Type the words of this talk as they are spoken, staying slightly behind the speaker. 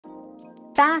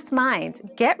Fast minds,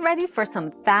 get ready for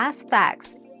some fast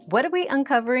facts. What are we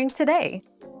uncovering today?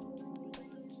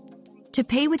 To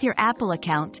pay with your Apple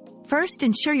account, first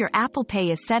ensure your Apple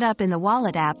Pay is set up in the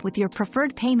Wallet app with your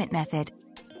preferred payment method.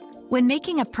 When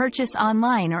making a purchase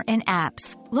online or in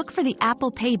apps, look for the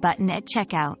Apple Pay button at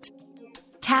checkout.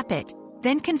 Tap it,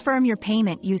 then confirm your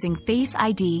payment using Face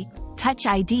ID, Touch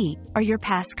ID, or your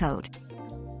passcode.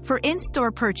 For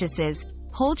in-store purchases,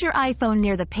 hold your iPhone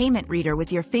near the payment reader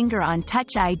with your finger on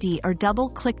Touch ID or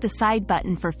double-click the side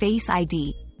button for Face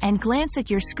ID, and glance at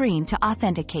your screen to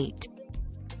authenticate.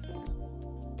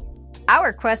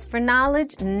 Our quest for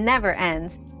knowledge never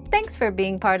ends. Thanks for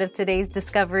being part of today's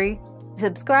discovery.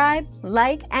 Subscribe,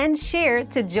 like, and share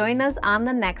to join us on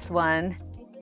the next one.